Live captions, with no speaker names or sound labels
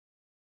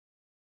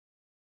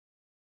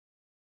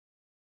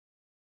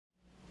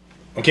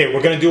Okay,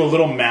 we're going to do a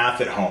little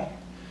math at home.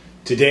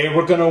 Today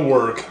we're going to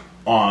work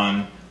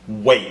on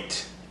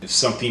weight. If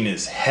something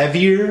is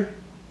heavier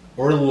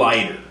or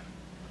lighter.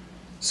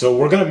 So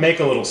we're going to make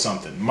a little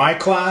something. My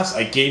class,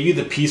 I gave you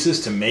the pieces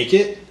to make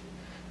it.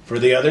 For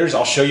the others,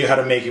 I'll show you how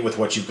to make it with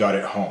what you've got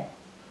at home.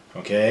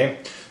 Okay,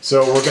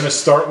 so we're going to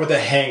start with a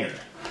hanger.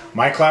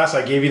 My class,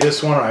 I gave you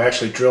this one. I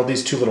actually drilled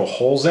these two little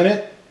holes in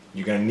it.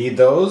 You're going to need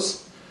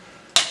those.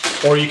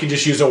 Or you can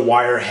just use a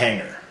wire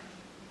hanger.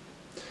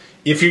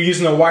 If you're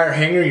using a wire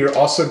hanger, you're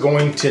also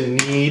going to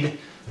need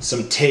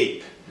some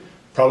tape.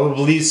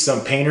 Probably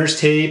some painter's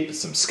tape,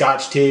 some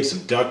scotch tape,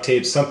 some duct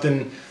tape,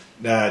 something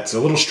that's a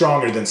little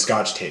stronger than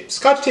scotch tape.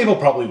 Scotch tape will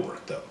probably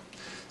work though.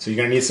 So you're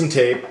going to need some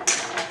tape.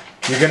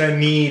 You're going to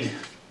need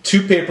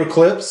 2 paper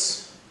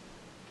clips.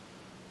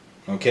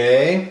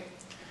 Okay.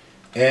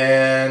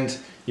 And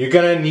you're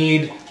going to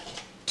need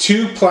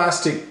 2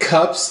 plastic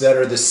cups that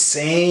are the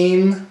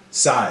same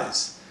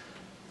size,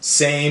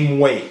 same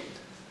weight.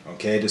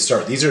 Okay, to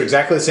start. These are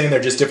exactly the same,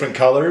 they're just different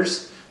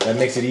colors. That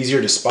makes it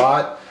easier to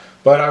spot.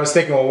 But I was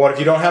thinking, well, what if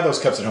you don't have those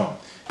cups at home?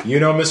 You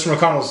know Mr.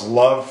 McConnell's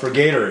love for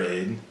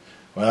Gatorade.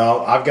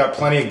 Well, I've got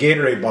plenty of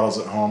Gatorade bottles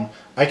at home.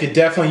 I could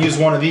definitely use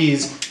one of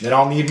these. Then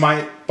I'll need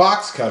my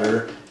box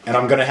cutter, and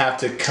I'm going to have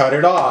to cut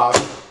it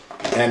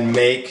off and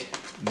make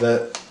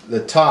the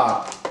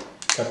top,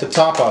 cut the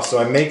top off so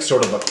I make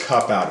sort of a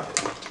cup out of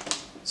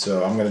it.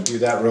 So I'm going to do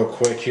that real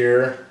quick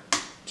here.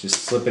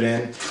 Just slip it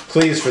in.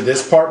 Please, for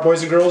this part,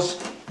 boys and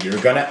girls,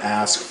 you're going to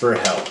ask for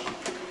help.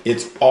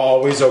 It's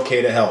always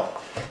okay to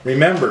help.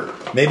 Remember,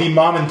 maybe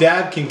mom and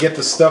dad can get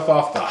the stuff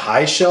off the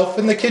high shelf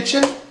in the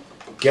kitchen.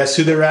 Guess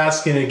who they're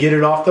asking to get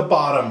it off the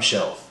bottom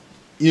shelf?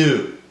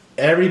 You.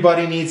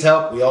 Everybody needs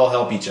help. We all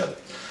help each other.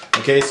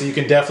 Okay, so you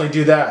can definitely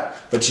do that,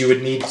 but you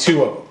would need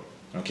 2 of them.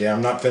 Okay,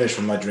 I'm not finished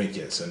with my drink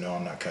yet, so no,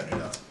 I'm not cutting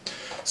it up.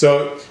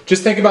 So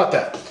just think about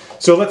that.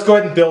 So let's go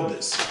ahead and build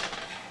this.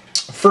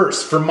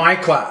 First, for my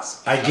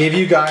class, I gave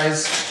you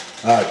guys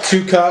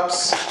 2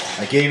 cups,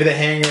 I gave you the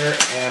hanger,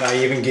 and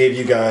I even gave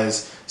you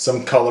guys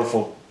some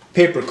colorful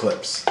paper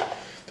clips.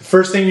 The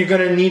first thing you're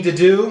going to need to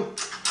do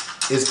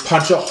is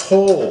punch a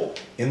hole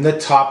in the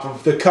top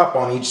of the cup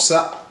on each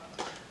side,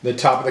 the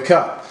top of the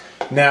cup.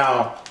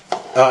 Now,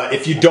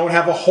 if you don't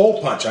have a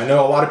hole punch, I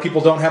know a lot of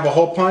people don't have a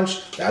hole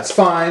punch, that's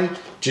fine.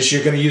 Just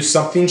you're going to use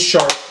something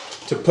sharp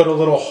to put a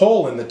little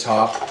hole in the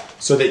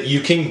top so that you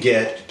can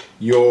get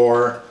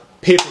your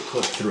paper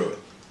clip through it.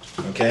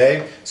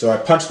 Okay, so I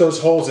punched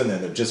those holes in there.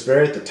 They're just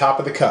very at the top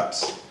of the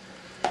cups.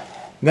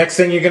 Next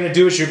thing you're going to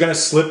do is you're going to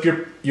slip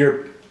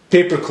your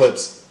paper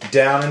clips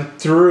down and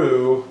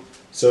through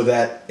so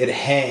that it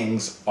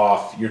hangs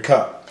off your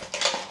cup.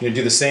 You're going to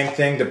do the same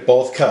thing to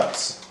both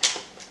cups.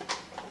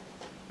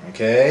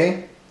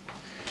 Okay,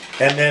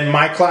 and then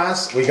my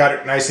class, we got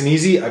it nice and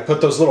easy. I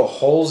put those little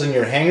holes in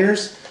your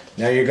hangers.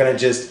 Now you're going to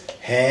just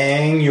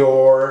hang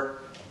your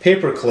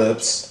paper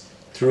clips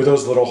through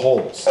those little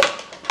holes.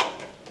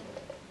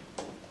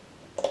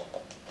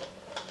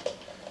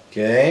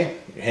 Okay,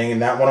 you're hanging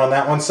that one on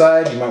that one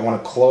side. You might want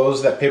to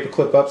close that paper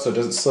clip up so it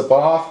doesn't slip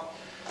off.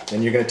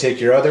 Then you're going to take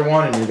your other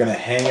one and you're going to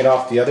hang it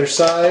off the other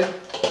side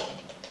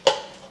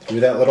through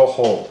that little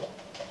hole.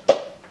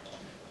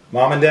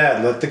 Mom and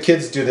Dad, let the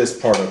kids do this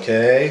part,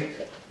 okay?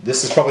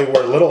 This is probably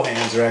where little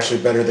hands are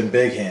actually better than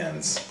big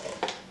hands.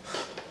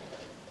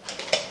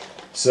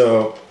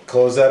 So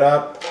close that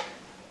up.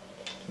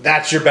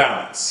 That's your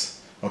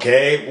balance.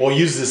 Okay, we'll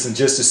use this in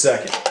just a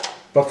second.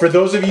 But for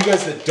those of you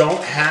guys that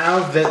don't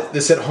have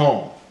this at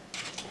home,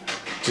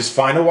 just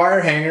find a wire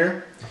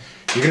hanger.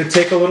 You're going to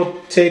take a little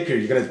tape here.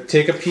 You're going to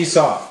take a piece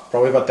off,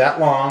 probably about that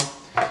long.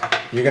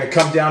 You're going to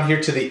come down here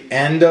to the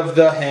end of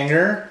the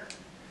hanger,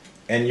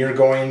 and you're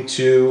going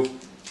to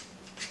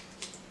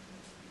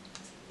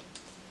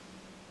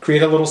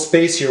create a little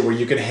space here where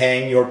you can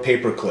hang your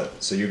paper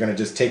clip. So you're going to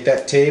just take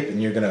that tape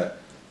and you're going to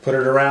put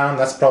it around.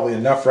 That's probably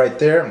enough right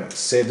there. I'm going to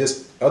save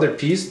this other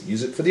piece,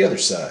 use it for the other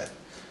side.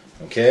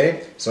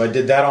 Okay, so I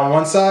did that on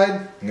one side.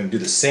 I'm going to do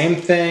the same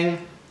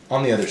thing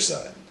on the other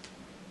side.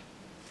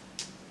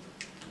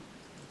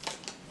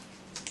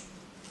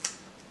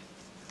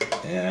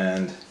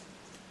 And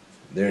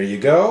there you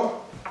go.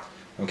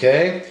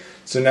 Okay,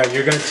 so now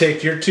you're going to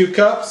take your 2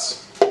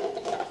 cups.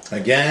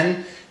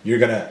 Again, you're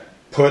going to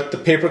put the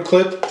paper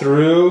clip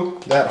through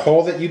that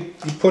hole that you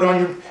put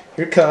on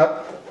your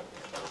cup.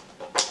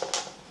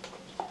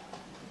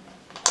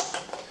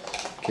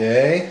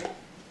 Okay.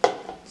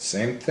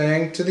 Same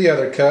thing to the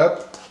other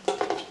cup.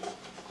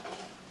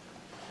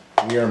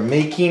 We are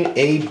making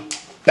a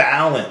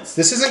balance.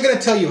 This isn't going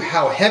to tell you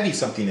how heavy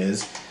something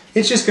is.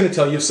 It's just going to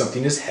tell you if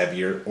something is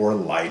heavier or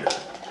lighter.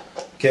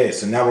 Okay,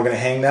 so now we're going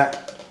to hang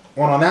that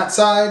one on that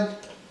side.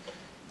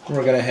 And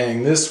we're going to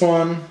hang this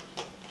one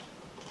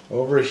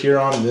over here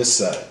on this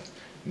side.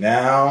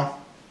 Now,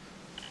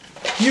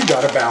 you've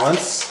got a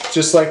balance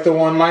just like the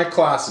one my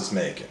class is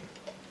making.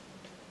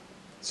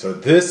 So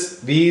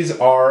these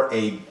are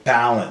a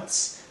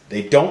balance.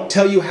 They don't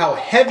tell you how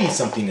heavy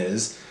something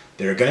is.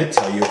 They're going to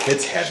tell you if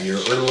it's heavier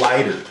or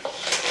lighter.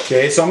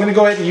 Okay, so I'm going to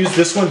go ahead and use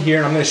this one here,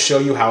 and I'm going to show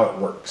you how it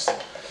works.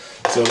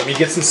 So let me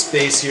get some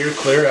space here,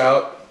 clear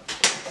out.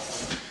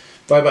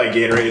 Bye-bye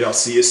Gatorade, I'll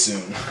see you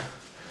soon.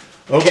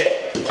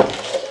 Okay,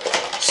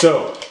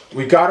 so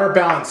we've got our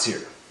balance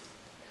here.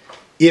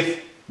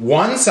 If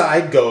one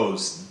side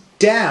goes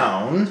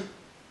down,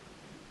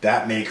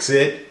 that makes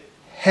it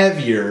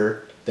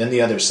heavier than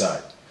the other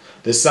side.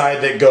 The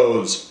side that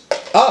goes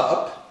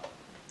up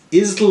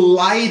is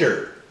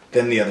lighter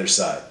than the other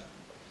side.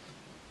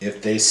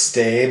 If they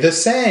stay the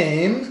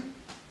same,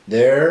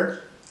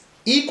 they're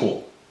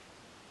equal.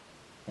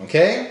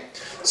 Okay?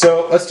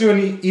 So let's do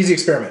an easy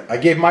experiment. I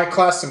gave my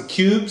class some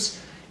cubes.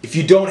 If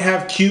you don't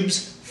have cubes,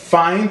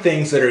 find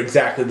things that are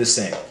exactly the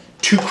same.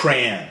 2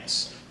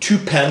 crayons, 2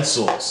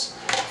 pencils.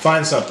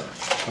 Find something.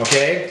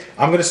 Okay?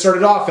 I'm going to start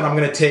it off and I'm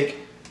going to take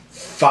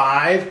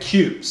 5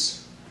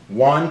 cubes.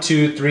 1,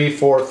 2, 3,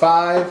 4,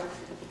 5,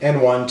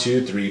 and 1,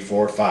 2, 3,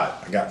 4,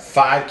 5. I got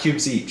 5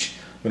 cubes each.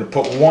 I'm going to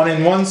put one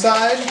in one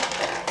side,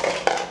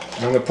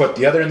 and I'm going to put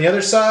the other in the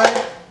other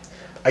side.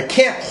 I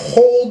can't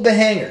hold the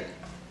hanger.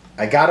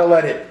 I got to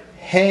let it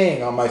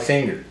hang on my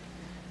finger.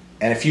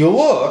 And if you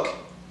look,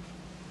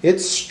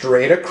 it's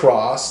straight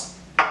across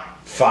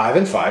 5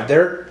 and 5.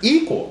 They're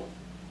equal.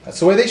 That's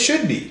the way they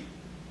should be.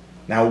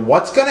 Now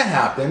what's going to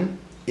happen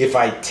if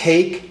I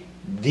take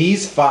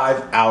these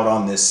 5 out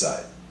on this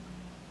side?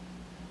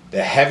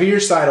 The heavier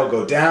side will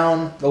go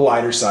down, the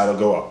lighter side will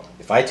go up.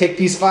 If I take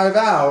these 5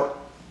 out,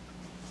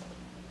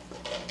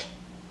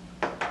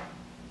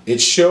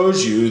 it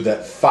shows you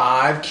that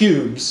 5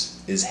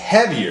 cubes is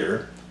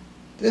heavier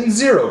than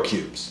 0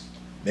 cubes.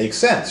 Makes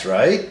sense,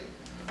 right?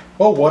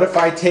 Well, what if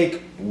I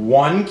take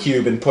 1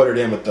 cube and put it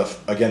in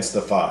with against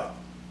the 5?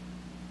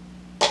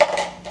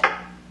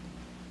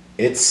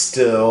 It's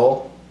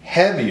still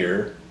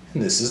heavier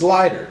and this is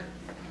lighter.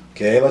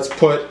 Okay, let's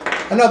put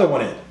another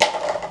one in.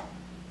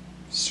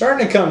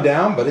 Starting to come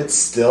down, but it's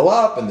still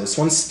up and this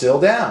one's still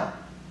down.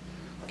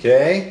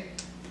 Okay,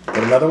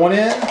 put another one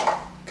in.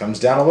 Comes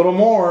down a little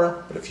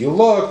more, but if you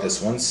look,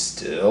 this one's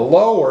still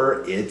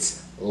lower.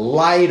 It's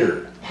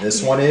lighter.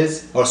 This one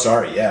is, oh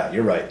sorry, yeah,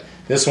 you're right.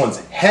 This one's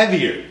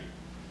heavier.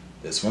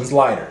 This one's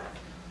lighter.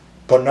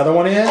 Put another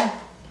one in.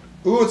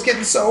 Ooh, it's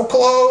getting so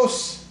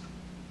close.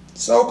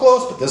 So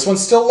close, but this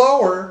one's still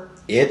lower.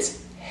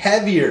 It's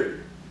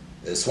heavier.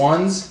 This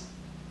one's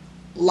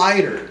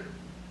lighter.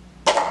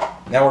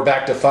 Now we're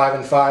back to 5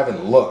 and 5,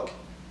 and look,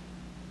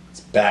 it's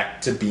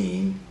back to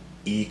being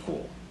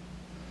equal.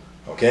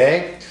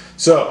 Okay?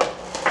 So,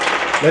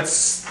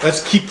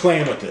 let's keep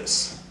playing with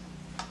this.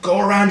 Go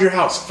around your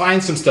house,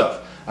 find some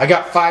stuff. I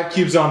got 5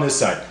 cubes on this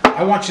side.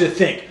 I want you to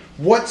think,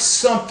 what's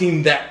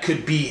something that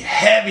could be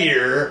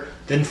heavier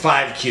than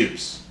 5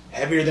 cubes?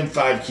 Heavier than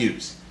 5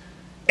 cubes.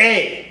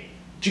 A,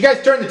 did you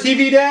guys turn the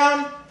TV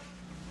down?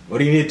 What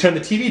do you need to turn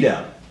the TV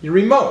down? Your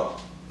remote.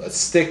 Let's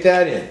stick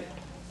that in.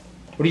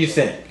 What do you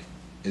think?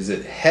 Is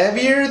it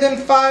heavier than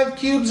 5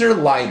 cubes or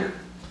lighter?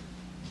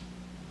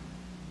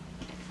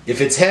 If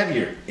it's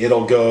heavier,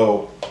 it'll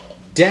go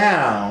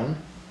down.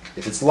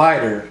 If it's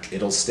lighter,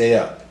 it'll stay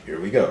up.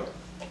 Here we go.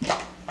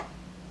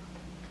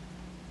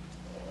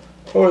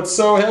 Oh, it's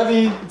so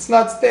heavy, it's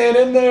not staying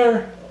in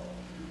there.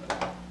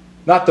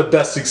 Not the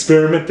best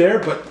experiment there,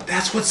 but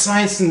that's what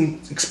science and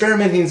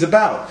experimenting is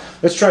about.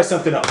 Let's try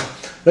something else.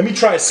 Let me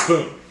try a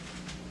spoon.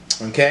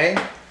 Okay?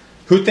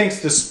 Who thinks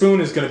the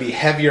spoon is going to be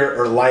heavier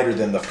or lighter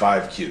than the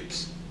 5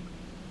 cubes?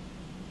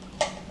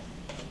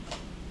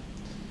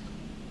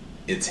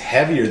 It's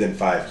heavier than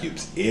 5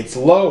 cubes. It's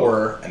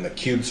lower and the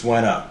cubes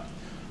went up.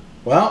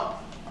 Well,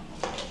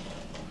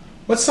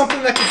 what's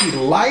something that could be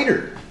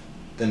lighter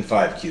than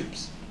 5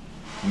 cubes?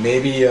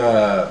 Maybe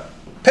a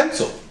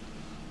pencil.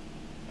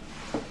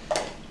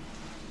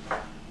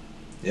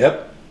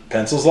 Yep,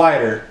 pencil's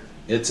lighter.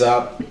 It's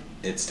up,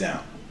 it's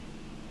down.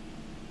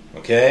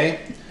 Okay?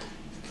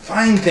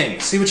 Find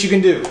things, see what you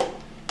can do.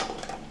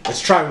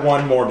 Let's try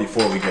one more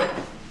before we go.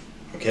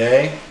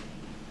 Okay?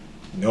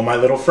 You know my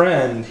little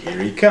friend, here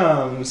he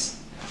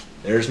comes.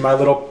 There's my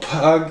little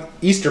pug,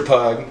 Easter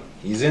pug.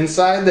 He's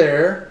inside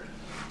there.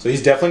 So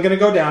he's definitely going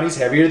to go down. He's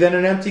heavier than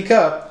an empty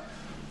cup.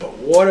 But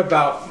what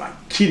about my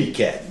kitty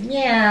cat?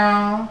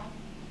 Meow.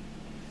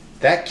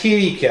 That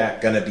kitty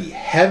cat going to be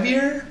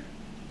heavier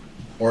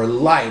or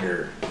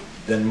lighter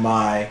than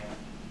my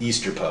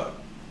Easter pug?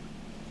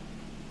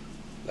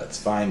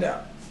 Let's find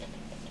out.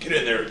 Get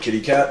in there,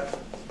 kitty cat.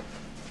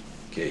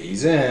 Okay,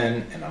 he's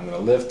in, and I'm going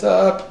to lift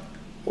up.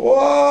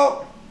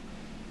 Whoa!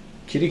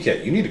 Kitty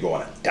cat, you need to go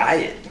on a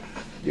diet.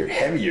 You're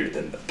heavier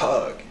than the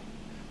pug.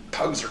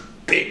 Pugs are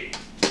big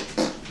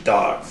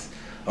dogs.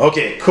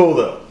 Okay, cool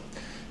though.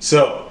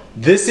 So,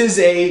 this is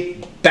a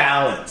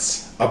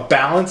balance. A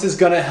balance is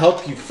going to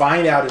help you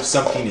find out if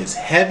something is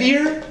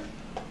heavier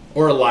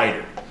or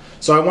lighter.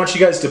 So I want you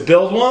guys to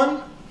build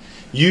one.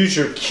 Use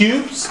your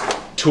cubes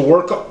to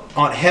work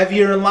on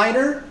heavier and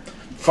lighter.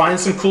 Find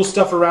some cool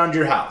stuff around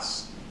your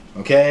house.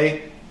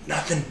 Okay?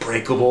 Nothing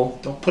breakable.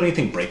 Don't put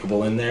anything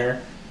breakable in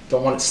there.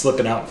 Don't want it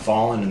slipping out and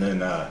falling and then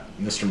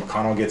Mr.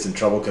 McConnell gets in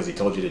trouble because he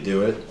told you to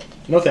do it.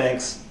 No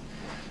thanks.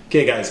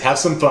 Okay guys, have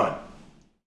some fun.